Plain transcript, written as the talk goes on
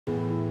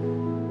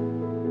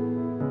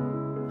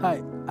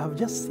Hi, I've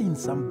just seen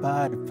some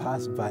bird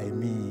pass by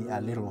me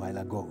a little while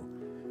ago.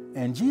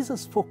 And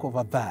Jesus spoke of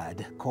a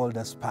bird called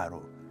a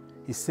sparrow.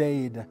 He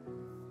said,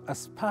 a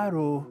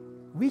sparrow,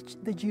 which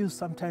the Jews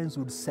sometimes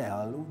would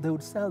sell, they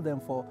would sell them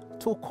for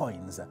 2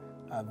 coins,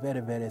 a very,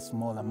 very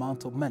small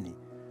amount of money.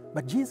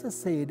 But Jesus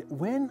said,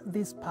 when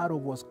this sparrow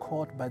was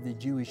caught by the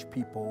Jewish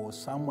people, or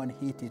someone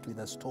hit it with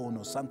a stone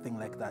or something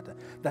like that,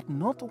 that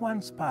not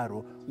one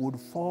sparrow would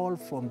fall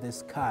from the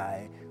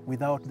sky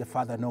without the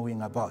Father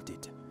knowing about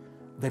it.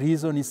 The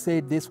reason he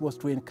said this was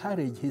to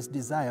encourage his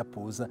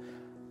disciples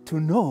to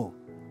know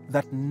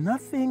that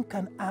nothing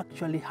can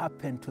actually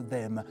happen to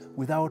them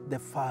without the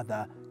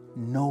Father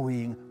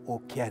knowing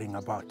or caring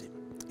about it.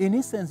 In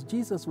essence,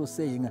 Jesus was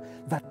saying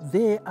that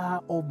they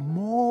are of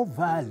more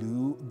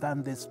value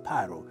than the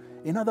sparrow.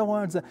 In other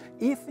words,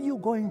 if you're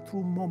going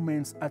through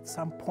moments at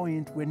some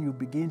point when you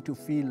begin to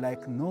feel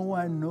like no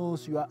one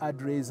knows your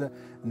address,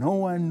 no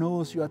one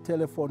knows your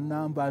telephone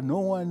number, no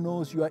one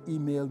knows your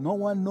email, no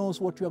one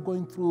knows what you're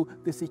going through,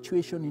 the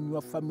situation in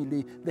your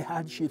family, the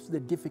hardships, the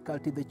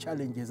difficulty, the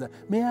challenges,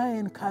 may I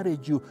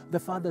encourage you, the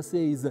Father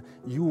says,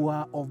 you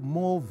are of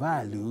more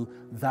value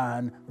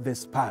than the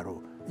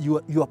sparrow.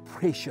 You are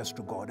precious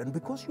to God. And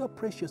because you are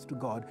precious to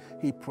God,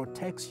 He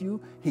protects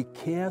you, He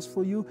cares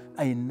for you,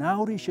 He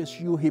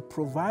nourishes you, He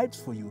provides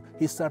for you,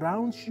 He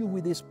surrounds you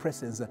with His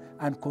presence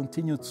and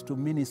continues to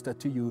minister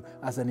to you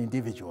as an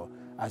individual.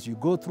 As you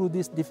go through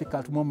these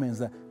difficult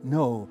moments,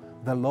 know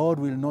the Lord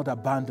will not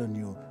abandon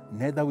you,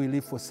 neither will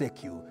He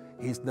forsake you.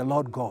 He is the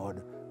Lord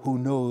God who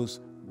knows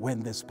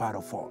when the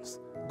sparrow falls.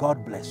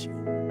 God bless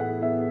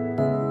you.